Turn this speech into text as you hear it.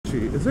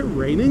sketchy. Is it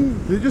raining?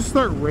 Did it just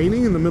start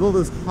raining in the middle of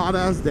this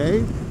hot-ass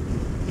day?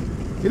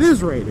 It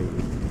is raining.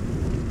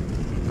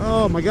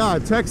 Oh my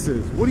God,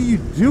 Texas, what are you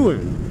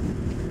doing?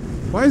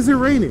 Why is it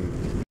raining?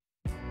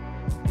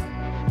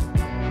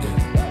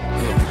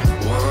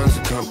 One's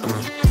a company,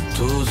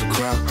 two's a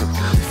crowd,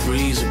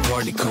 three's a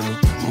party coming,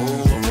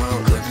 move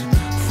around like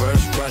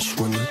fresh fresh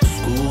when the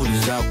school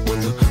is out, when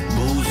the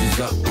booze is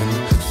up, when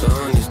the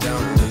sun is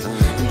down.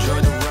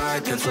 Enjoy the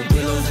ride, got some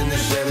pillows in the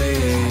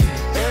Chevy.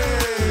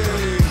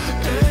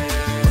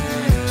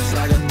 Just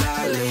like a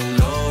dollar,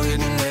 low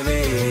hitting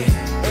heavy.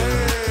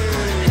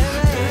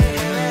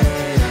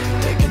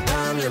 Take your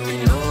time, let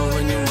me know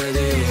when you're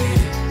ready.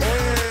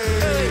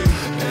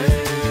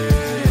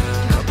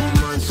 Couple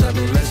months I've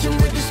been messing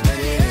with this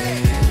steady.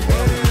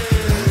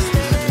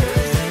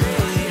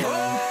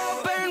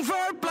 Burn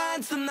for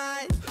plans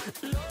tonight.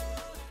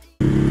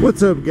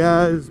 What's up,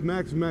 guys?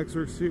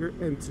 MaksWerks here,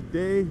 and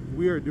today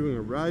we are doing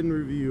a ride and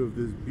review of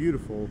this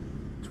beautiful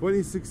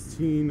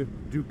 2016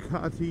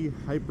 Ducati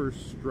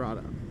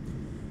Hyperstrada.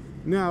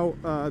 Now,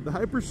 the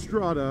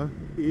Hyperstrada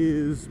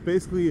is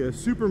basically a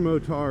super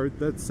motard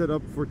that's set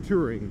up for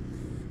touring,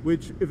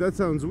 which, if that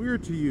sounds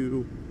weird to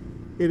you,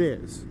 it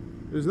is.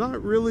 There's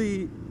not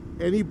really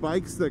any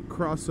bikes that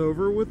cross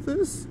over with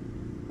this,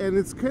 and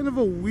it's kind of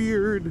a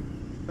weird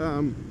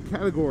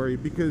category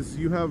because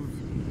you have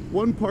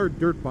one part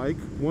dirt bike,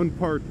 one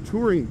part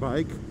touring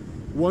bike,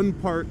 one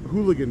part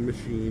hooligan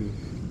machine,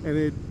 and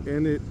it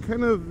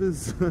kind of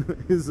is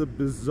is a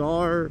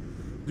bizarre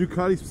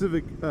Ducati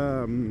specific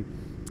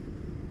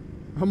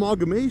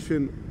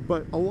amalgamation.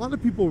 But a lot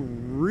of people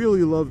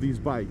really love these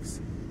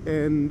bikes,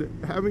 and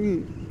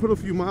having put a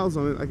few miles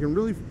on it, I can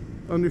really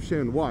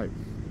understand why.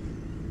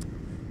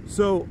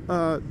 So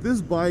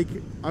this bike,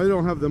 I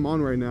don't have them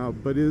on right now,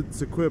 but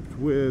it's equipped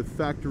with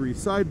factory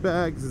side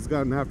bags. It's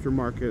got an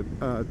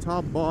aftermarket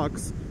top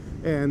box,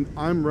 and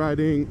I'm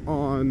riding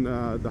on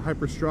the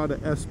Hyperstrada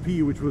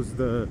SP, which was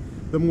the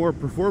more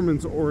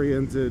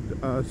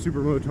performance-oriented super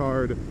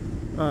motard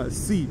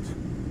seat.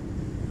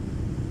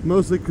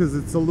 Mostly because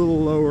it's a little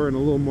lower and a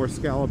little more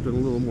scalloped and a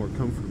little more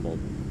comfortable.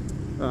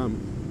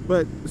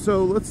 But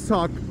so let's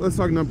talk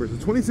numbers. The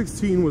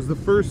 2016 was the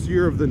first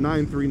year of the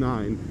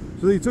 939.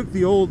 So they took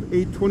the old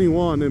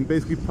 821 and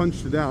basically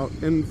punched it out.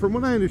 And from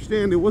what I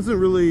understand, it wasn't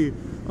really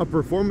a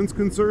performance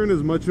concern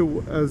as much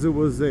as it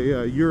was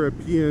a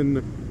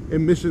European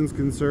emissions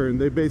concern.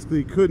 They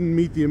basically couldn't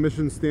meet the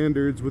emission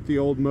standards with the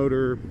old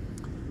motor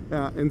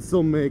and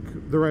still make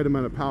the right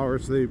amount of power.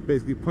 So they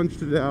basically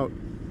punched it out,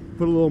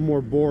 put a little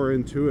more bore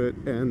into it,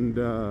 and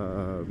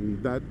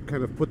that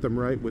kind of put them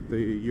right with the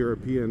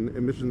European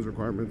emissions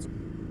requirements.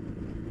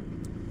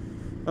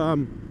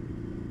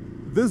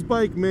 This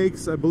bike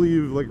makes, I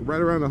believe, like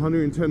right around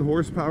 110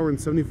 horsepower and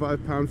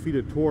 75 pound-feet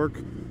of torque.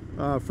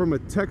 From a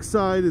tech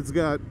side, it's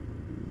got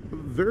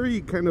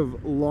very kind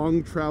of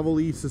long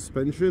travel-y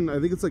suspension. I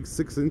think it's like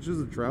 6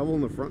 inches of travel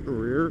in the front and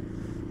rear.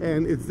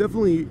 And it's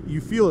definitely, you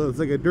feel it, it's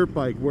like a dirt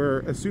bike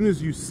where as soon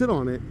as you sit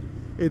on it,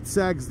 it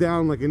sags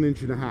down like 1.5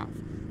 inches.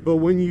 But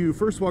when you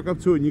first walk up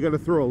to it and you got to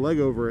throw a leg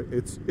over it,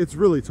 it's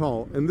really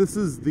tall. And this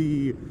is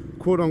the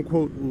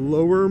quote-unquote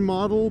lower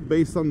model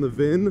based on the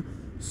VIN.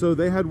 So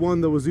they had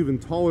one that was even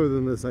taller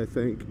than this, I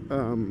think,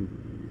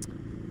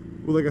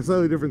 with like a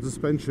slightly different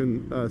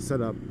suspension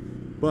setup.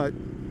 But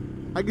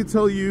I can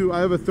tell you, I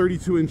have a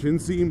 32-inch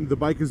inseam. The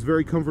bike is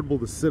very comfortable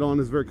to sit on,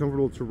 is very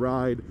comfortable to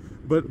ride,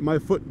 but my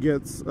foot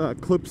gets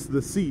clips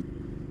the seat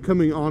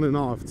coming on and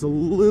off. It's a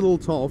little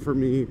tall for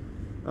me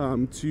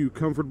to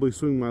comfortably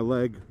swing my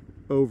leg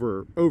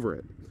over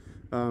it.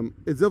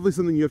 It's definitely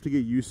something you have to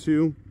get used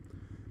to.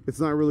 It's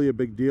not really a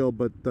big deal,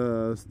 but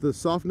the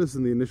softness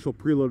in the initial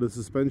preloaded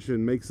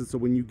suspension makes it so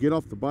when you get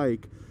off the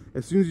bike,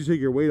 as soon as you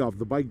take your weight off,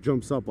 the bike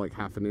jumps up like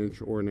 1/2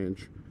 inch or 1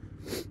 inch.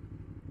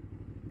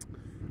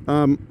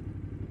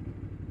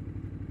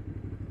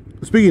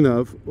 Speaking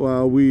of,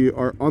 while we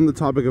are on the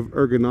topic of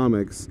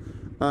ergonomics,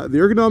 the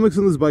ergonomics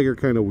on this bike are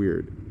kind of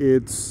weird.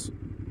 It's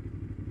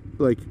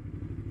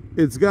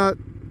got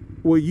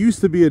what used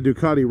to be a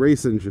Ducati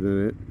race engine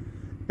in it,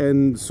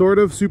 and sort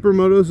of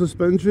supermoto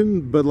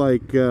suspension, but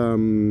like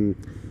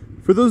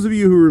for those of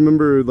you who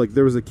remember, like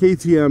there was a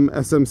KTM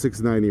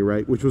SM690,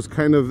 right, which was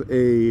kind of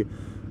a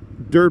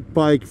dirt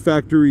bike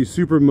factory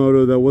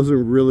supermoto that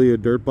wasn't really a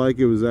dirt bike.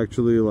 It was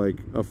actually like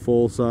a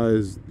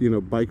full-size,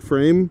 bike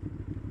frame.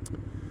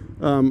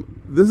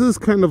 This is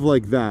kind of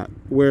like that,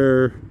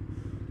 where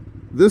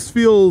this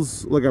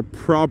feels like a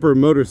proper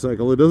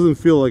motorcycle. It doesn't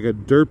feel like a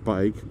dirt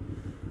bike,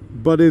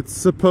 but it's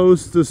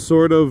supposed to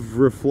sort of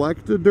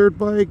reflect a dirt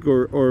bike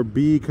or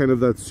be kind of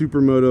that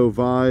supermoto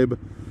vibe.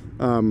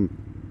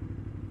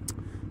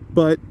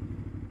 But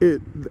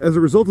as a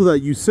result of that,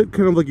 you sit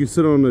kind of like you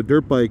sit on a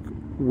dirt bike,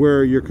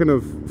 where you're kind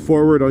of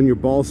forward on your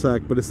ball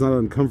sack, but it's not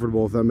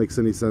uncomfortable, if that makes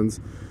any sense.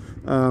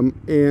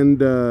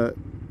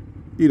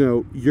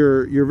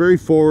 You're very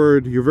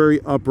forward, you're very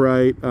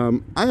upright.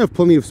 I have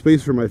plenty of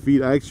space for my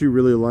feet. I actually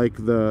really like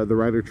the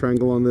rider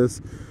triangle on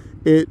this.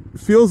 It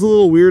feels a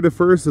little weird at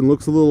first and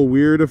looks a little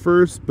weird at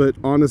first, but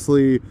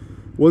honestly,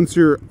 once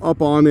you're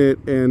up on it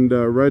and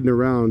riding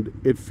around,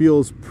 it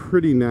feels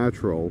pretty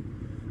natural.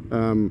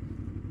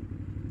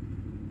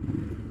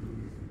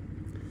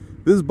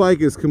 This bike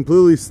is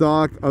completely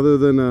stock, other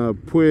than a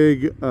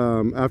Puig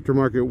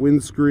aftermarket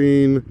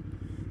windscreen,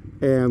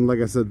 and like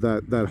I said,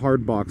 that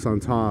hard box on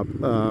top,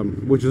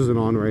 which isn't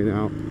on right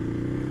now.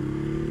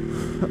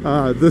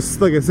 This,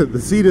 like I said, the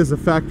seat is a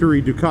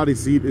factory Ducati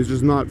seat. It's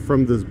just not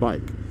from this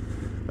bike.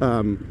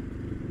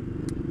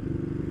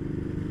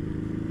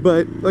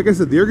 But like I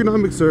said, the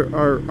ergonomics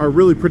are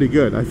really pretty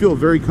good. I feel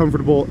very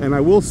comfortable, and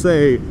I will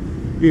say,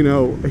 you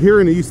know, here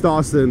in East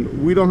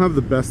Austin, we don't have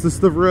the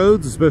bestest of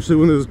roads, especially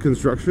when there's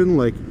construction.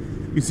 Like,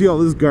 you see all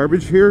this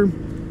garbage here?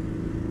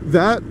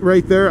 That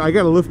right there, I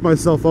gotta lift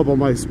myself up on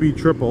my speed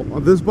triple.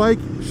 On this bike,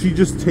 she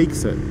just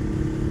takes it.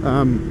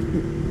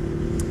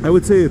 I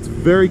would say it's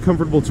very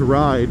comfortable to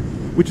ride,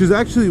 which is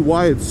actually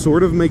why it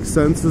sort of makes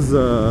sense as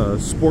a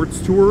sports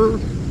tourer.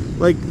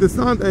 Like, it's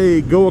not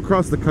a go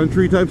across the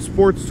country type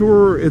sports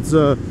tourer, it's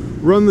a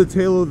run the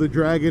tail of the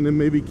dragon and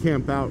maybe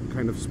camp out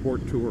kind of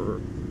sport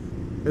tourer.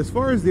 As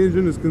far as the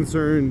engine is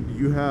concerned,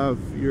 you have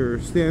your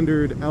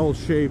standard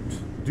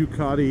L-shaped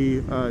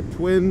Ducati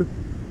twin.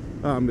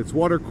 It's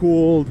water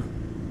cooled,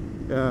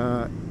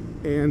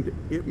 and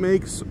it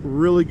makes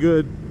really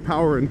good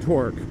power and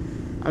torque.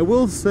 I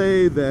will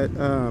say that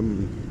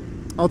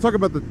I'll talk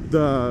about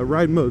the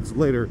ride modes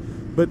later,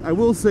 but I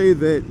will say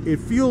that it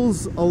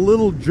feels a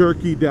little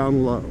jerky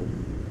down low.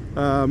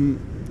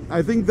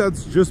 I think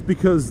that's just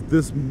because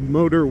this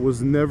motor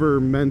was never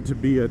meant to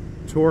be a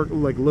torque,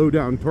 like low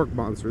down torque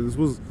monster. This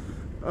was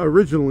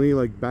originally,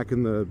 like back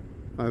in the,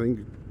 I think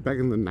back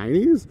in the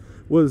 90s,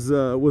 was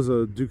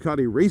a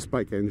Ducati race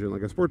bike engine,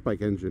 like a sport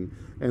bike engine,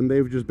 and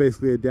they've just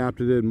basically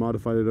adapted it and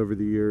modified it over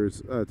the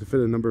years to fit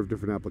a number of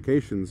different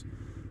applications.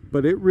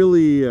 But it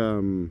really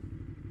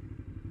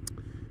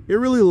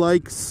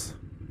likes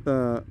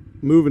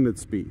moving at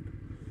speed.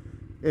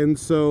 And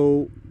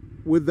so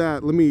with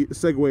that, let me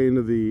segue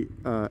into the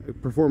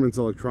performance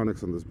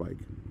electronics on this bike,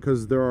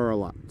 because there are a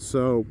lot.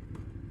 So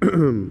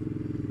the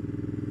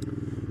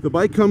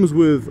bike comes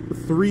with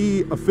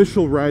 3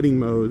 official riding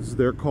modes.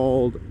 They're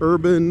called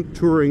Urban,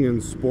 Touring,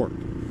 and Sport.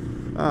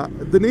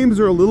 The names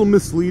are a little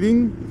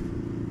misleading,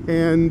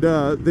 and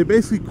they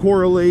basically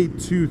correlate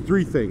to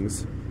 3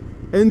 things: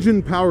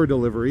 engine power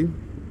delivery,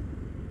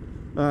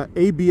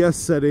 ABS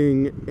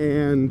setting,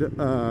 and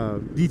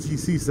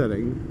DTC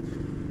setting.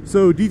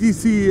 So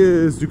DTC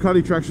is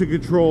Ducati traction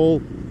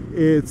control.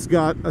 It's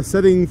got a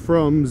setting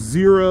from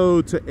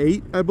 0 to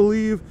 8, I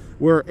believe,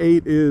 where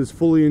 8 is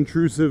fully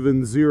intrusive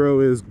and 0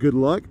 is good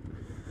luck.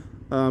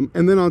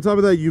 And then on top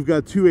of that, you've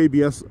got 3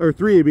 ABS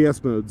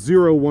modes,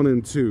 0, 1,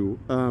 and 2.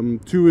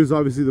 2 is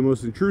obviously the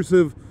most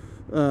intrusive.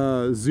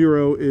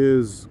 0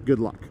 is good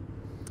luck.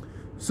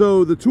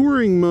 So the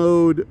touring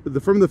mode,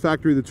 from the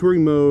factory, the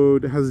touring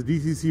mode has a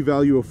DTC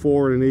value of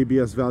 4 and an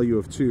ABS value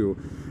of 2.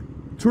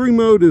 Touring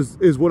mode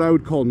is what I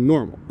would call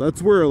normal.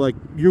 That's where, like,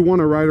 you want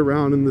to ride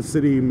around in the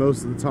city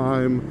most of the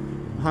time,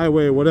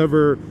 highway,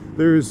 whatever.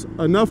 There's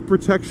enough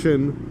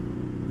protection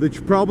that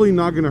you're probably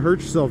not going to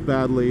hurt yourself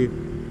badly,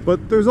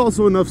 but there's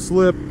also enough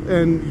slip,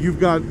 and you've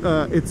got,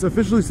 it's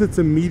officially sits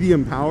in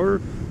medium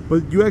power,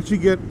 but you actually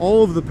get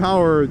all of the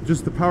power,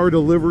 just the power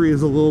delivery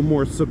is a little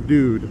more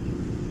subdued.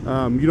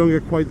 You don't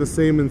get quite the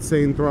same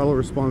insane throttle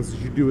response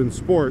as you do in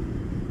sport.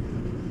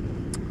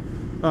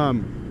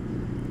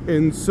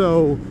 And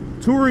so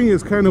touring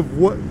is kind of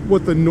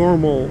what the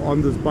normal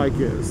on this bike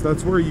is.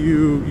 That's where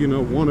you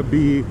want to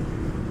be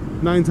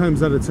 9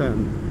 times out of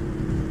 10.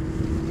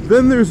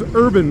 Then there's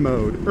urban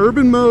mode.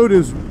 Urban mode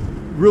is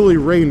really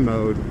rain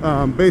mode.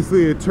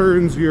 Basically, it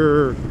turns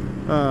your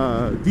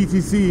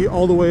DTC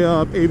all the way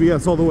up,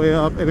 ABS all the way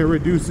up, and it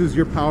reduces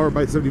your power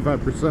by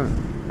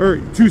 75%, or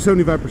to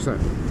 75%.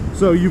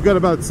 So you've got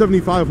about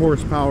 75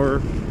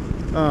 horsepower.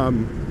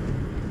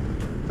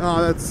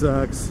 Oh, that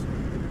sucks.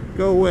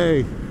 Go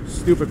away,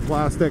 stupid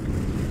plastic.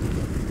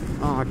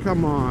 Aw,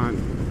 come on.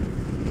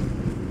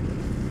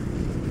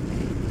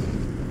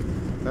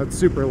 That's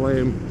super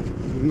lame.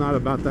 Not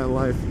about that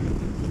life.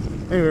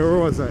 Anyway, where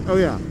was I? Oh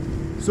yeah.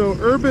 So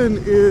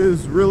urban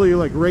is really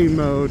like rain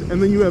mode,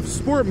 and then you have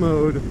sport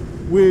mode,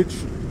 which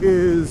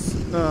is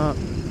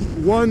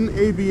 1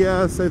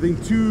 ABS, I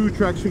think 2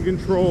 traction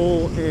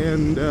control,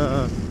 and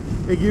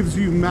it gives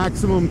you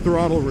maximum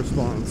throttle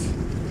response,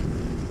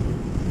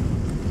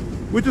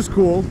 which is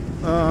cool.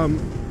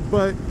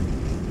 But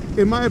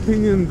in my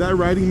opinion, that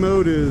riding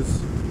mode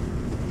is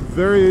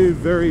very,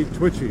 very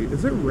twitchy.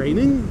 Is it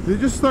raining? Did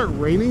it just start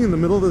raining in the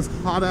middle of this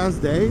hot ass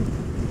day?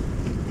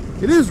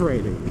 It is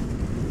raining.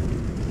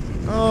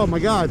 Oh my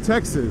God,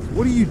 Texas,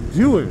 what are you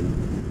doing?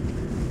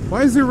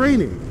 Why is it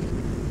raining?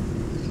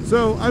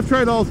 So I've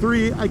tried all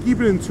 3. I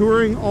keep it in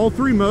touring. All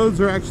 3 modes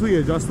are actually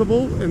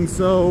adjustable. And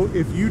so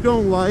if you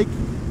don't like,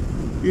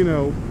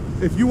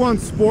 if you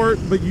want sport,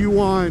 but you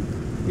want,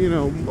 a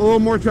little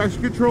more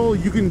traction control,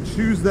 you can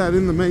choose that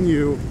in the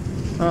menu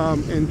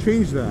and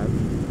change that.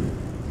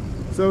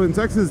 So in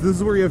Texas, this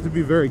is where you have to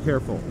be very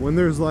careful. When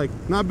there's like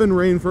not been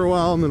rain for a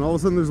while, and then all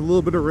of a sudden there's a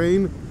little bit of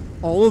rain,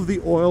 all of the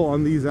oil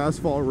on these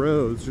asphalt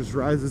roads just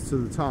rises to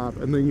the top,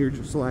 and then you're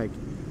just like,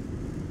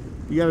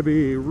 you got to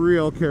be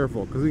real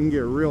careful because it can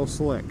get real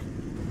slick.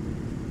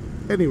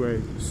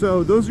 Anyway,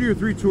 so those are your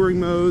 3 touring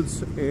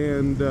modes,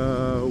 and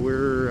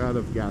we're out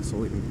of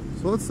gasoline.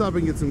 So let's stop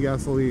and get some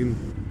gasoline.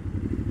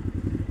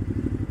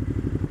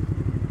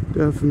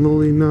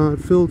 Definitely not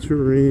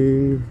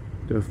filtering.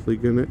 Definitely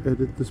gonna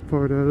edit this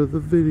part out of the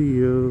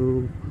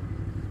video.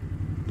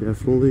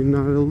 Definitely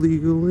not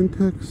illegal in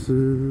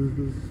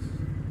Texas.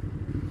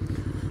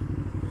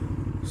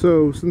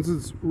 So, since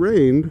it's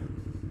rained,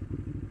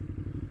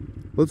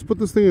 let's put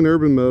this thing in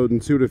urban mode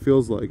and see what it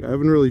feels like. I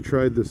haven't really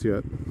tried this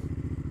yet.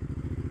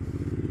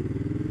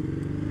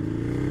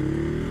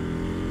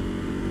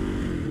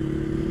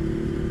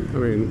 I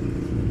mean,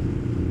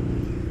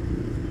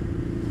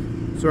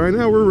 so right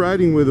now we're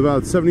riding with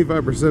about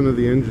 75% of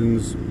the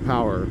engine's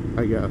power,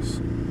 I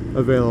guess,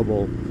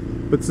 available.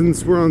 But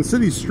since we're on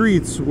city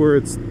streets where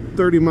it's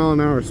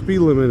 30-mile-an-hour speed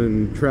limit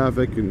and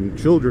traffic and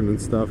children and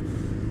stuff,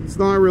 it's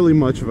not really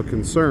much of a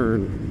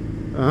concern.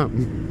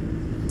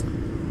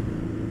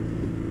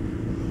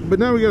 But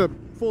now we got a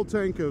full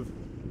tank of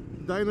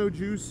dyno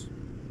juice,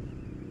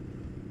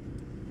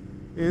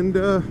 and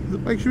the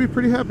bike should be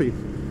pretty happy.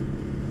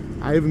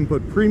 I even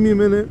put premium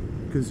in it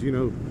because, you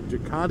know,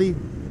 Ducati.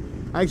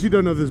 I actually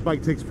don't know if this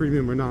bike takes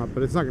premium or not,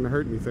 but it's not going to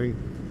hurt anything.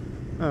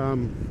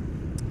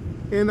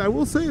 And I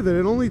will say that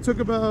it only took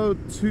about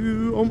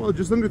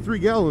just under 3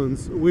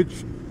 gallons,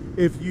 which,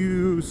 if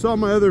you saw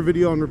my other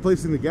video on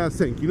replacing the gas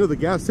tank, you know the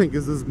gas tank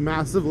is this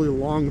massively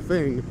long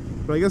thing,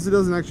 but I guess it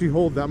doesn't actually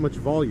hold that much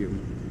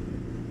volume.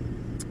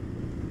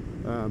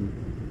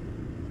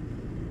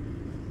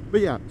 But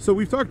yeah, so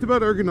we've talked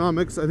about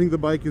ergonomics. I think the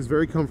bike is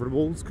very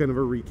comfortable. It's kind of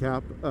a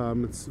recap.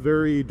 It's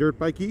very dirt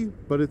bikey,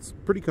 but it's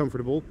pretty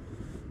comfortable.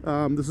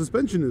 The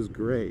suspension is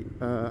great.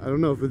 I don't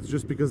know if it's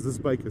just because this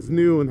bike is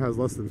new and has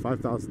less than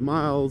 5,000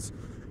 miles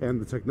and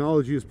the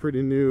technology is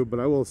pretty new, but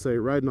I will say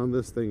riding on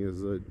this thing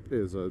is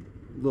a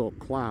little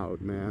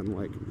cloud, man.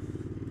 Like,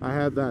 I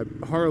had that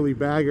Harley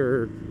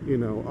bagger, you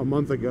know, a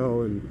month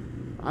ago,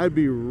 and I'd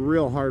be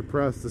real hard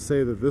pressed to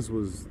say that this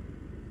was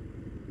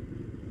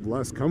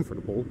less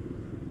comfortable,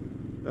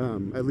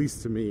 at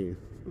least to me.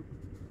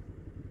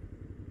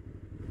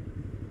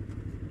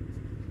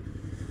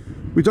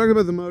 We talked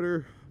about the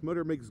motor.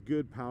 Motor makes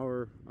good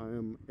power. I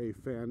am a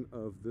fan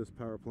of this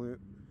power plant.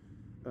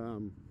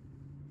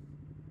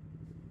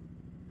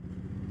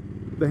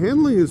 The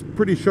handling is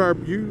pretty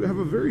sharp. You have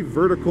a very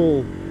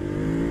vertical...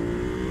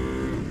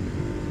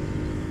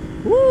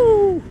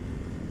 Woo!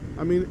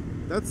 I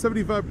mean, that's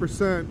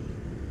 75%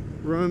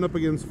 running up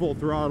against full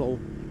throttle,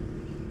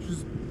 which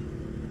is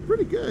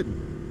pretty good.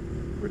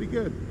 Pretty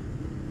good.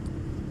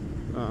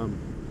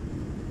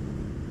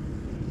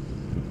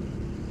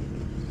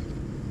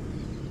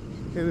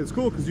 And it's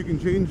cool because you can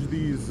change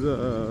these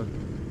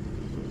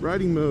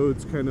riding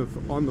modes kind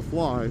of on the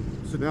fly.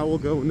 So now we'll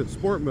go into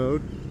sport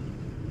mode.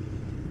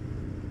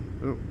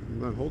 I'm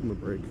not holding the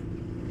brake.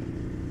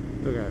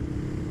 Okay.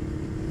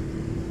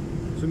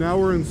 So now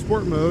we're in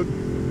sport mode.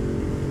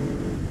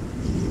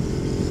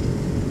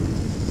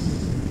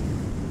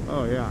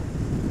 Oh yeah.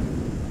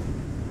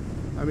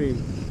 I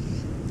mean,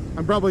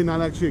 I'm probably not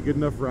actually a good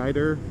enough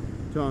rider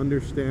to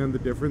understand the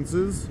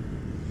differences,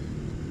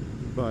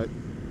 but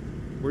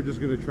we're just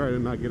going to try to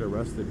not get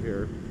arrested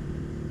here.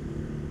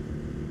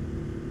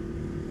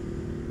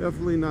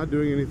 Definitely not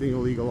doing anything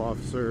illegal,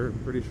 officer. I'm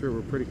pretty sure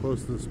we're pretty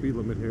close to the speed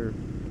limit here.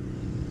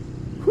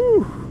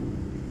 Whew!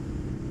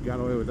 Got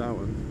away with that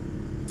one.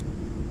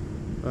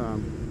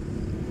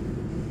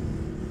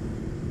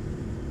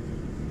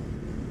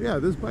 Yeah,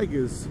 this bike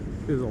is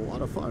a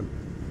lot of fun.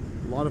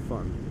 A lot of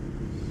fun.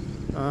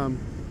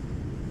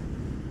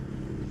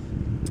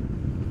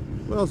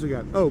 What else we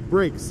got? Oh,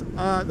 brakes.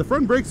 The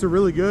front brakes are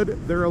really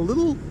good. They're a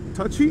little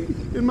touchy,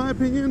 in my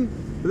opinion,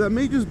 but that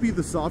may just be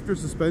the softer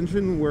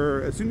suspension,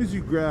 where as soon as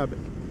you grab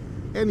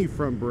any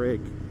front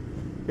brake,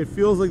 it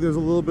feels like there's a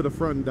little bit of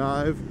front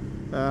dive.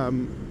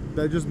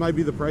 That just might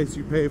be the price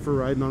you pay for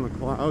riding on a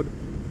cloud.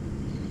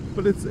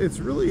 But it's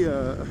really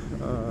a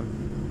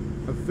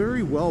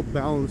very well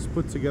balanced,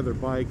 put together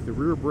bike. The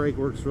rear brake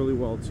works really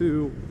well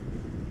too.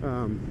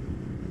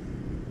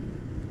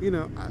 You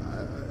know,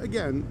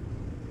 again,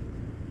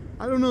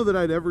 I don't know that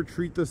I'd ever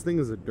treat this thing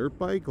as a dirt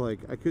bike. Like,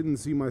 I couldn't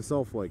see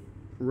myself like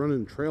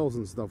running trails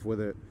and stuff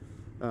with it.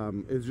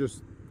 It's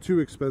just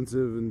too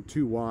expensive and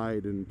too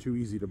wide and too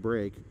easy to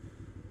break.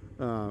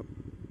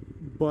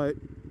 But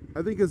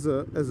I think as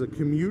a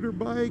commuter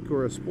bike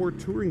or a sport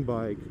touring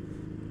bike,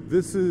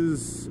 this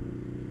is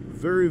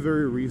very,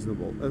 very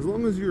reasonable. As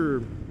long as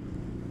your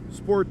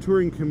sport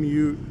touring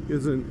commute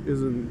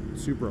isn't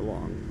super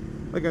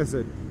long. Like I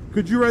said,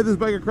 could you ride this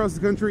bike across the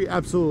country?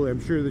 Absolutely,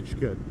 I'm sure that you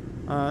could.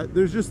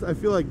 There's just, I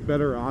feel like,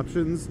 better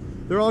options.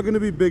 They're all going to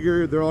be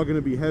bigger, they're all going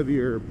to be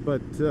heavier,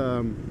 but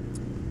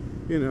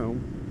you know,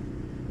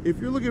 if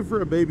you're looking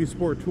for a baby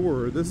sport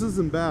tourer, this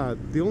isn't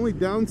bad. The only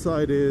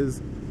downside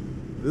is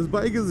this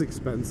bike is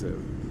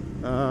expensive.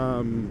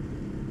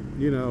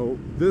 You know,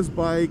 this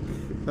bike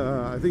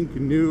I think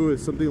new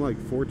is something like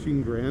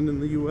 14 grand in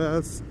the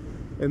US.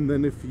 And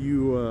then if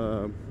you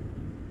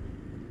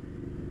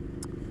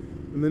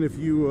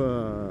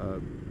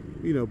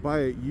you know, buy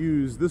it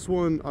used, this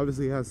one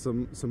obviously has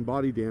some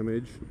body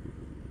damage,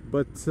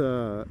 but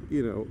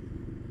you know,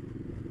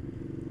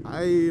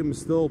 I am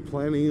still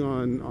planning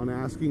on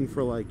asking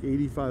for like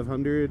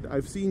 8,500.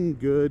 I've seen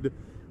good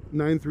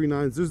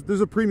 939s.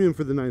 There's a premium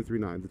for the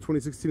 939. The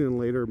 2016 and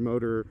later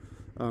motor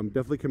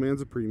definitely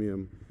commands a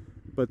premium,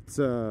 but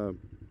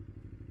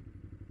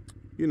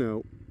you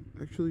know,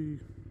 actually,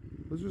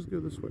 let's just go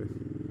this way.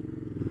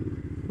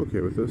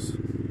 Okay with this.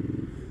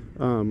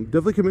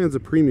 Definitely commands a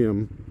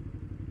premium,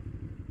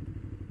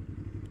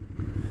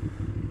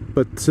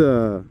 but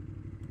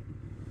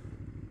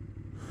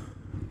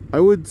I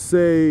would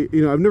say,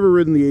 you know, I've never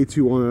ridden the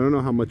A21. I don't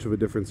know how much of a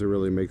difference it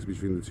really makes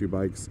between the two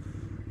bikes,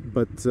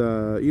 but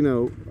you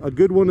know, a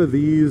good one of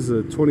these,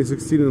 a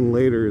 2016 and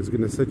later, is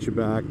going to set you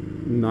back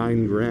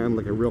 9 grand,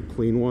 like a real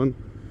clean one,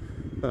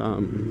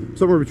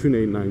 somewhere between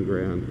 8 and 9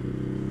 grand.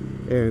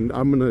 And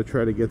I'm going to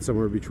try to get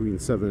somewhere between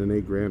 7 and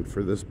 8 grand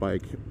for this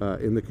bike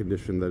in the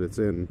condition that it's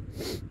in.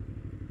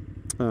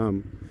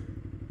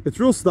 It's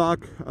real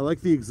stock. I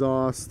like the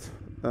exhaust.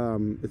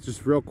 It's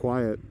just real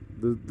quiet.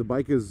 The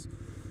bike is,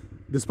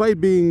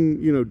 despite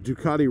being, you know,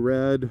 Ducati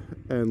red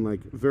and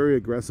like very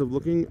aggressive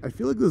looking, I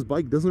feel like this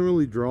bike doesn't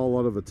really draw a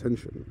lot of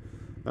attention.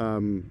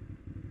 You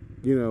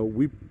know,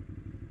 we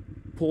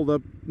pulled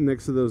up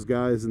next to those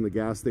guys in the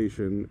gas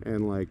station,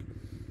 and like,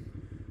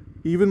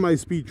 even my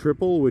Speed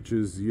Triple, which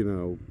is, you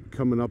know,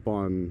 coming up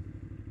on,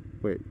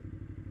 wait,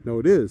 no,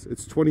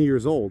 it's 20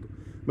 years old.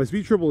 My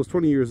Speed Triple is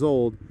 20 years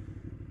old.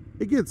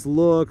 It gets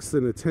looks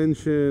and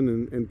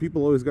attention, and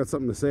people always got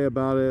something to say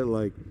about it,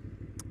 like,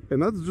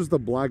 and that's just a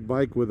black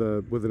bike with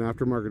an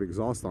aftermarket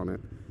exhaust on it.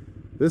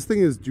 This thing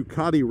is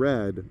Ducati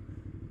red,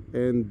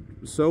 and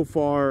so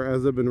far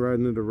as I've been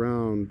riding it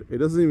around, it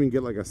doesn't even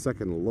get like a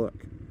second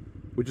look,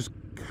 which is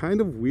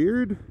kind of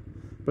weird.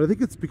 But I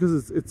think it's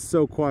because it's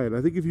so quiet.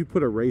 I think if you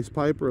put a race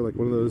pipe or like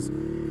one of those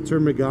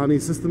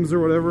Termagani systems or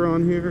whatever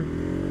on here,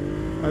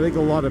 I think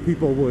a lot of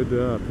people would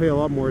pay a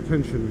lot more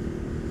attention.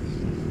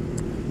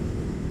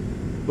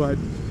 But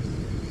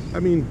I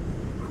mean,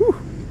 whew,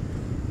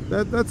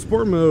 that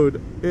sport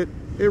mode, it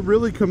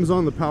really comes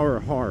on the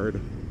power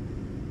hard,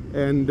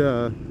 and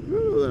I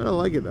don't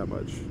like it that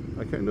much.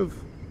 I kind of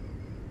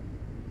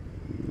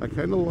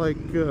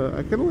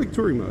like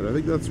touring mode. I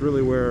think that's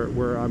really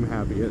where I'm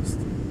happiest.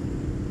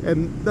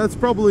 And that's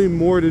probably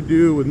more to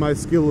do with my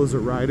skill as a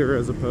rider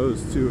as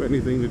opposed to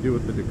anything to do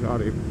with the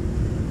Ducati.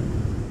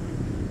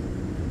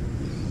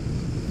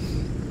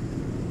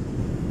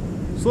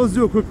 So let's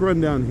do a quick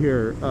rundown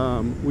here.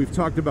 We've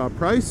talked about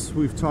price,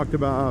 we've talked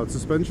about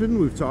suspension,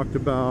 we've talked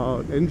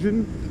about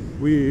engine,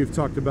 we've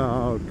talked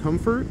about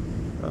comfort.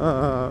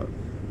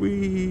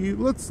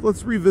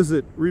 Let's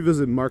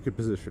revisit market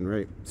position,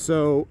 right?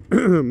 So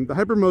the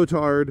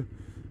Hypermotard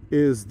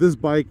is this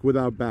bike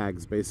without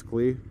bags,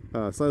 basically.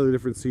 Slightly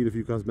different seat, a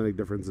few cosmetic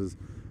differences.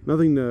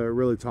 Nothing to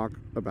really talk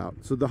about.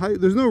 So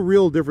there's no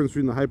real difference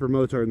between the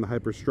Hypermotard and the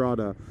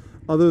Hyperstrada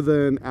other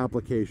than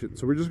application.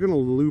 So we're just going to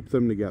loop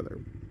them together.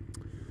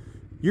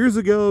 Years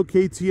ago,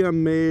 KTM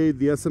made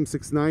the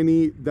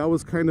SM690. That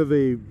was kind of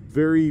a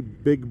very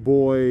big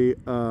boy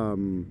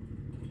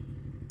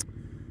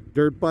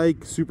dirt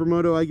bike,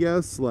 supermoto, I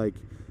guess. Like,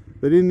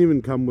 they didn't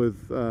even come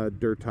with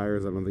dirt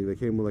tires, I don't think. They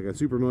came with like a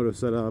supermoto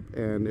setup,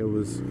 and it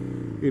was,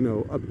 you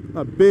know,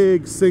 a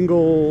big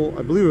single,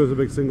 I believe it was a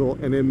big single,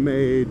 and it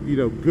made, you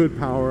know, good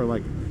power,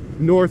 like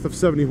north of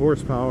 70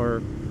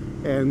 horsepower.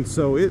 And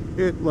so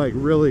it like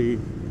really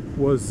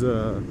was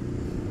a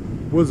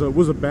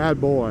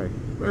bad boy,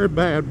 very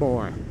bad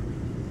boy.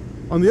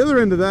 On the other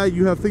end of that,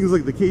 you have things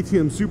like the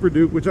KTM Super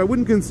Duke, which I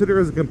wouldn't consider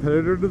as a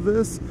competitor to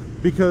this,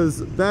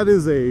 because that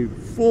is a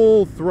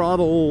full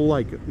throttle,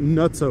 like,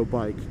 nutso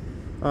bike.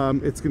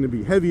 It's going to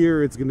be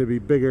heavier, it's going to be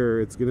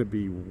bigger, it's going to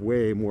be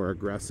way more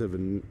aggressive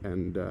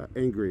and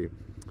angry.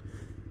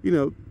 You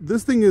know,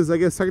 this thing is, I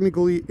guess,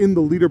 technically in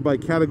the leader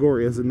bike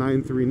category as a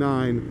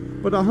 939,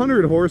 but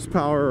 100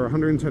 horsepower or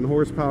 110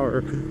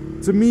 horsepower,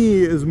 to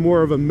me, is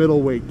more of a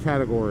middleweight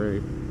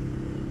category.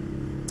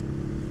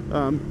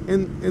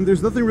 And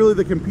there's nothing really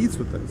that competes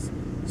with this.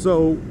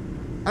 So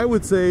I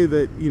would say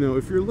that, you know,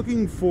 if you're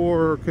looking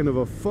for kind of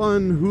a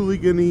fun,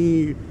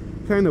 hooligan-y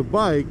kind of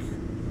bike,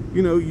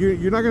 you know,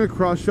 you're not going to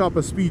cross-shop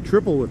a Speed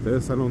Triple with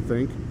this, I don't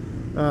think,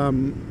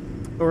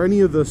 or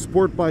any of the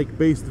sport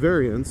bike-based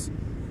variants.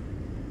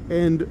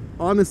 And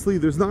honestly,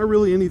 there's not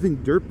really anything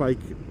dirt bike,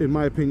 in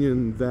my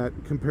opinion, that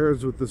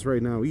compares with this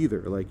right now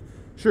either. Like,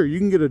 sure, you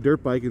can get a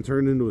dirt bike and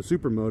turn it into a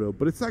supermoto,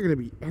 but it's not going to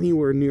be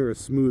anywhere near as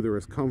smooth or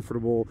as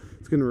comfortable.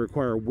 It's going to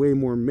require way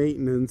more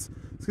maintenance.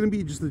 It's going to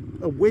be just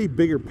a way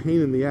bigger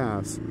pain in the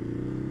ass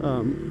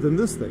than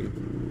this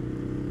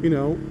thing, you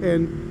know.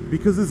 And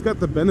because it's got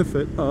the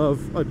benefit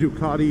of a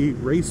Ducati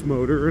race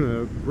motor and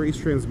a race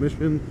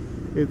transmission,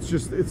 it's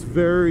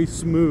very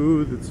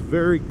smooth, it's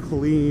very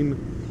clean.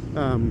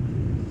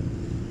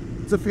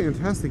 It's a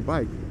fantastic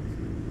bike.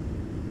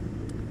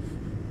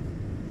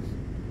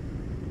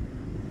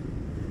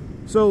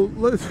 So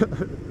let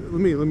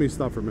me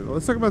stop for a minute.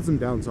 Let's talk about some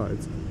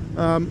downsides.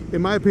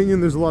 In my opinion,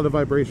 there's a lot of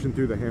vibration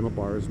through the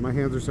handlebars. My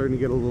hands are starting to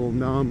get a little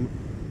numb.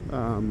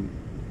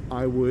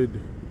 I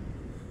would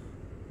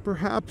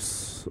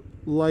perhaps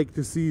like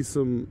to see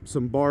some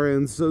bar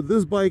ends. So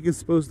this bike is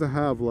supposed to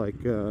have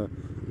like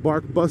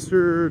bark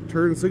buster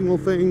turn signal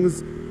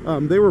things.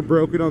 They were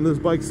broken on this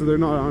bike, so they're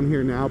not on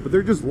here now, but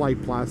they're just light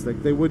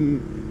plastic. They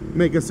wouldn't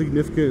make a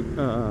significant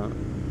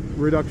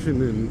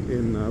reduction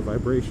in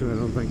vibration, I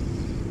don't think.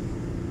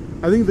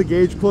 I think the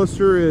gauge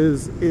cluster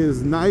is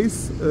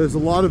nice. There's a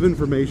lot of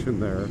information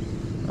there.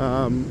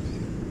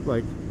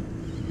 Like,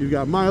 you've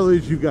got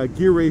mileage, you've got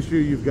gear ratio,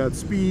 you've got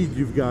speed,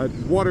 you've got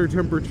water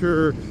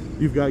temperature,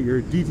 you've got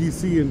your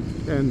DTC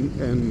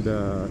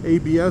and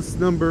ABS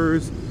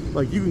numbers.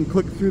 Like, you can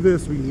click through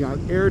this. We got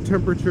air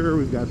temperature,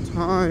 we've got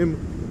time.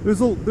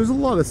 There's a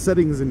lot of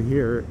settings in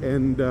here,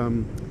 and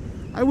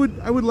I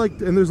would like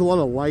to, and there's a lot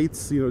of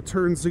lights, you know,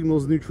 turn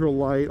signals, neutral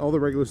light, all the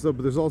regular stuff,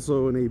 but there's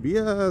also an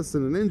ABS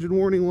and an engine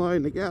warning light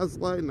and a gas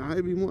light and a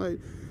high beam light,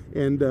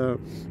 and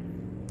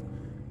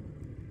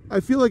I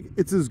feel like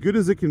it's as good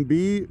as it can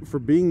be for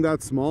being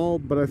that small,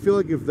 but I feel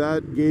like if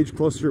that gauge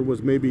cluster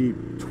was maybe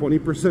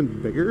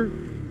 20% bigger,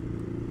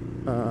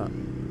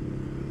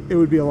 it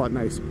would be a lot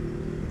nicer.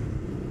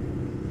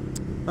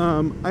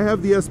 I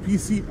have the SP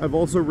seat. I've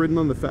also ridden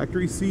on the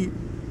factory seat.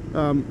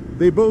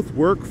 They both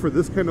work for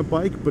this kind of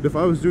bike, but if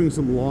I was doing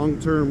some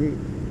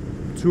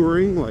long-term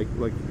touring, like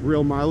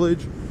real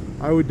mileage,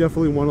 I would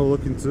definitely want to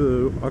look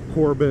into a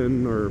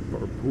Corbin or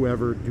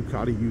whoever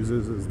Ducati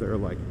uses as their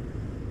like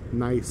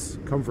nice,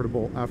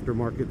 comfortable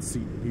aftermarket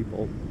seat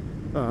people.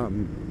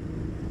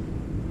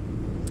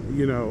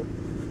 You know,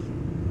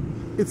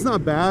 it's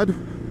not bad,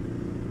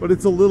 but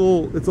it's a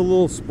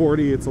little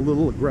sporty. It's a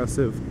little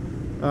aggressive.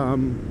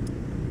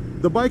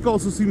 The bike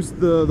also seems,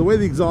 the way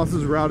the exhaust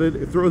is routed,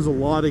 it throws a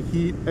lot of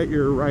heat at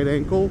your right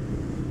ankle.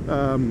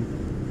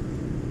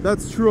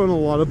 That's true on a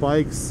lot of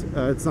bikes.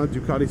 It's not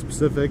Ducati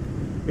specific,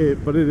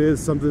 but it is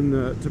something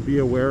to be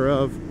aware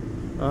of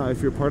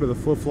if you're part of the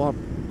flip-flop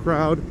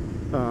crowd.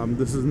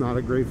 This is not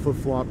a great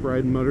flip-flop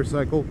riding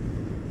motorcycle.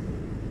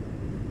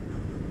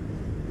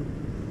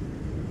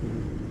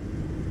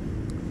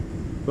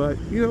 But,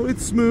 you know,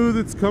 it's smooth,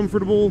 it's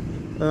comfortable.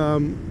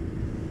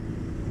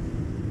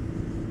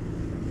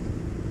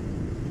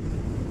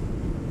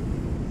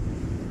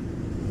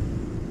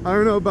 I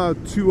don't know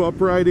about two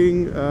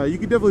uprighting. You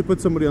could definitely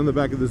put somebody on the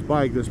back of this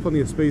bike. There's plenty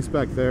of space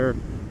back there.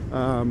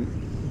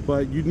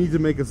 But you need to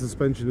make a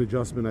suspension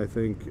adjustment, I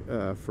think,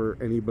 for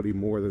anybody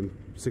more than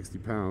 60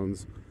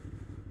 pounds.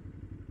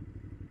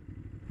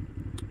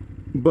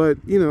 But,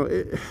 you know,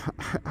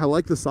 I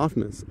like the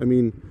softness. I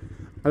mean,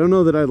 I don't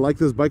know that I'd like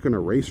this bike on a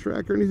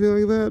racetrack or anything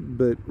like that,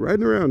 but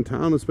riding around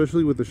town,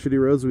 especially with the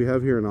shitty roads we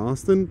have here in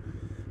Austin,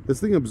 this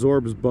thing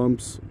absorbs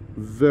bumps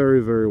very,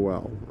 very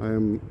well. I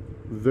am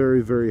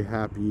very, very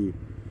happy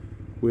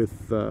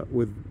with the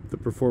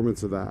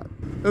performance of that.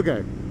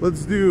 Okay,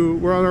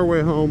 we're on our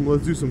way home.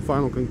 Let's do some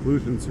final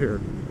conclusions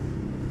here.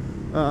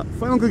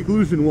 Final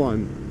conclusion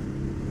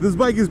one, this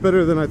bike is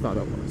better than I thought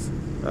it was.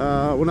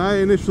 When I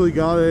initially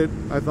got it,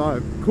 I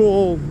thought,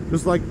 cool,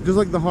 just like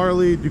the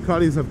Harley,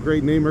 Ducatis have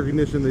great name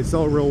recognition, they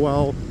sell real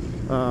well.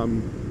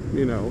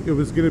 You know, it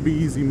was gonna be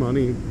easy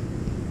money.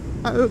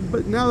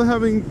 But now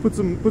having put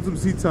some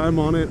seat time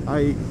on it,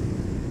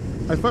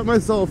 I find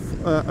myself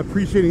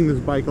appreciating this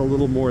bike a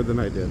little more than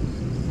I did.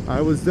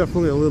 I was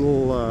definitely a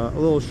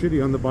little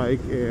shitty on the bike,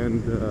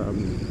 and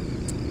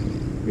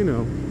you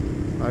know,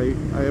 I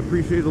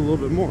appreciate it a little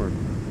bit more.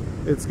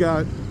 It's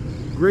got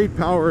great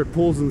power. It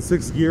pulls in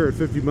 6th gear at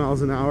 50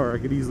 miles an hour. I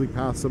could easily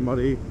pass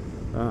somebody.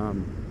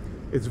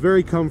 It's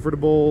very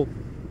comfortable.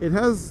 It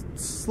has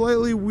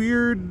slightly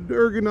weird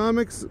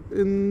ergonomics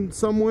in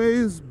some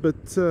ways,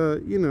 but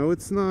you know,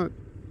 it's not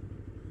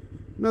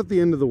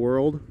the end of the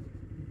world.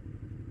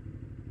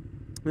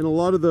 And a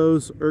lot of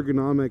those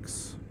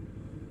ergonomics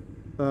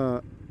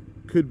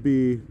could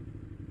be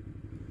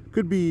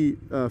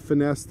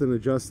finessed and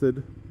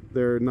adjusted.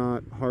 They're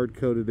not hard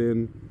coded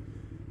in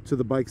to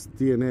the bike's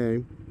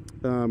DNA.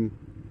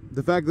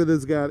 The fact that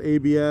it's got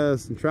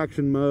ABS and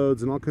traction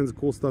modes and all kinds of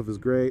cool stuff is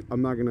great.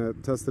 I'm not gonna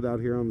test it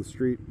out here on the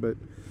street, but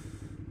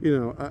you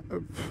know,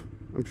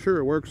 I'm sure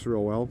it works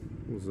real well.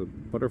 There's a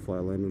butterfly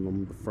landing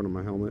on the front of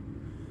my helmet.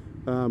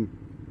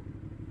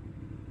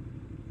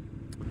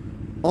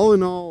 All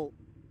in all,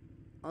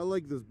 I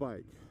like this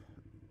bike.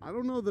 I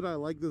don't know that I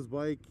like this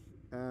bike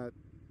at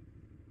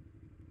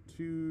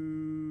I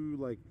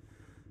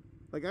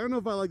don't know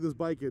if I like this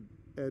bike at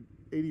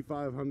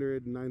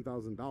 $8,500 and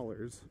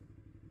 $9,000.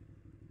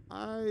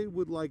 I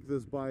would like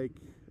this bike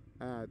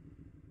at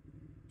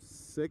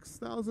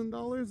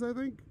 $6,000, I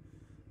think.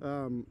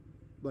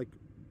 Like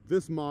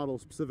this model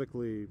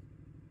specifically,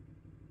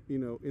 you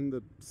know, in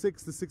the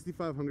 $6,000 to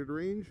 $6,500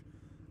 range,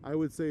 I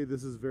would say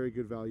this is very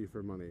good value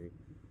for money.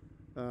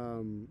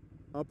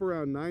 Up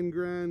around $9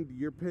 grand,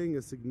 you're paying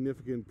a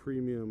significant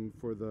premium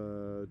for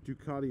the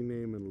Ducati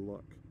name and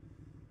look.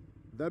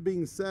 That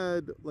being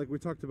said, like we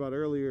talked about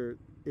earlier,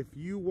 if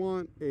you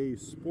want a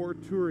sport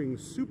touring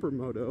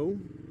supermoto,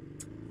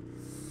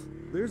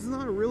 there's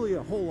not really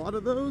a whole lot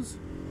of those.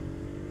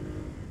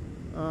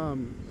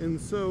 And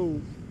so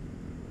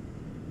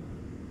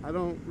I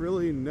don't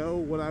really know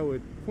what I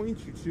would point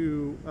you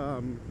to.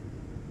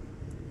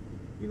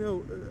 You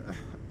know,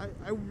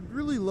 I would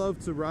really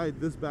love to ride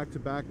this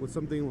back-to-back with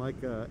something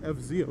like a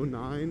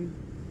FZ09.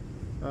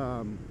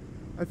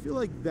 I feel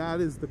like that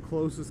is the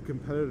closest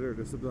competitor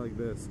to something like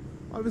this.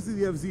 Obviously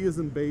the FZ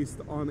isn't based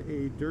on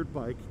a dirt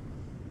bike,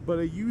 but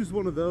a used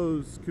one of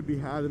those could be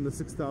had in the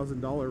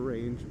 $6,000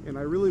 range, and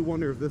I really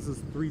wonder if this is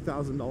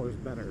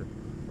 $3,000 better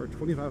or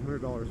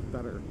 $2,500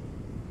 better.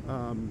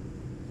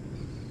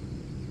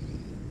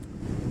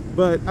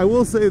 But I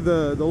will say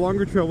the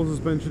longer travel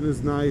suspension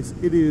is nice.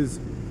 It is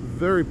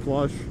very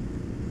plush,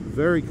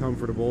 very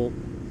comfortable.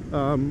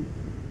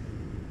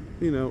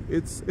 You know,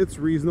 it's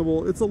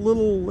reasonable. It's a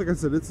little, like I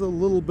said, it's a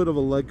little bit of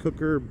a leg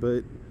cooker,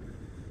 but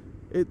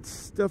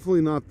it's definitely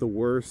not the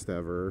worst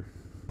ever.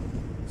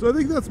 So I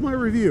think that's my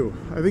review.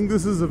 I think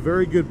this is a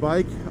very good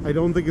bike. I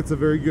don't think it's a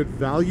very good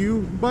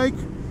value bike,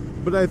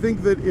 but I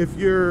think that if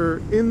you're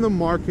in the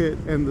market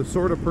and the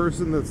sort of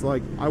person that's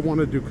like, I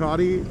want a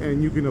Ducati,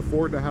 and you can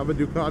afford to have a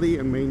Ducati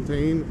and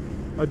maintain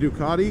a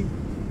Ducati,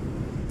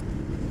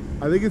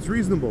 I think it's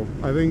reasonable.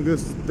 I think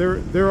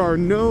there are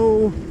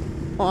no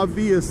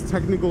obvious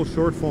technical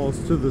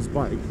shortfalls to this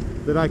bike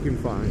that I can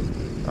find.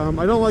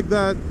 I don't like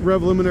that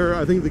rev limiter.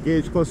 I think the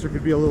gauge cluster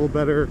could be a little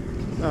better.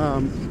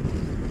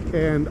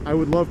 And I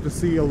would love to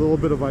see a little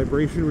bit of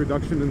vibration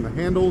reduction in the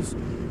handles.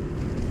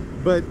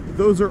 But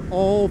those are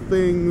all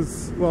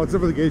things, well,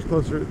 except for the gauge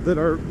cluster, that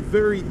are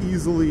very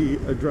easily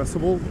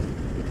addressable.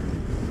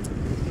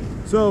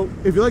 So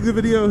if you like the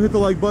video, hit the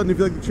like button. If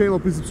you like the channel,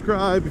 please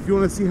subscribe. If you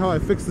want to see how I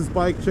fix this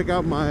bike, check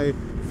out my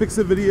Fix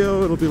It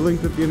video. It'll be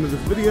linked at the end of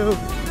this video.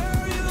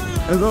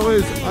 As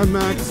always, I'm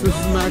Max. This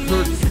is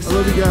MaksWerks. I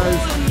love you guys.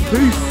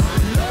 Peace.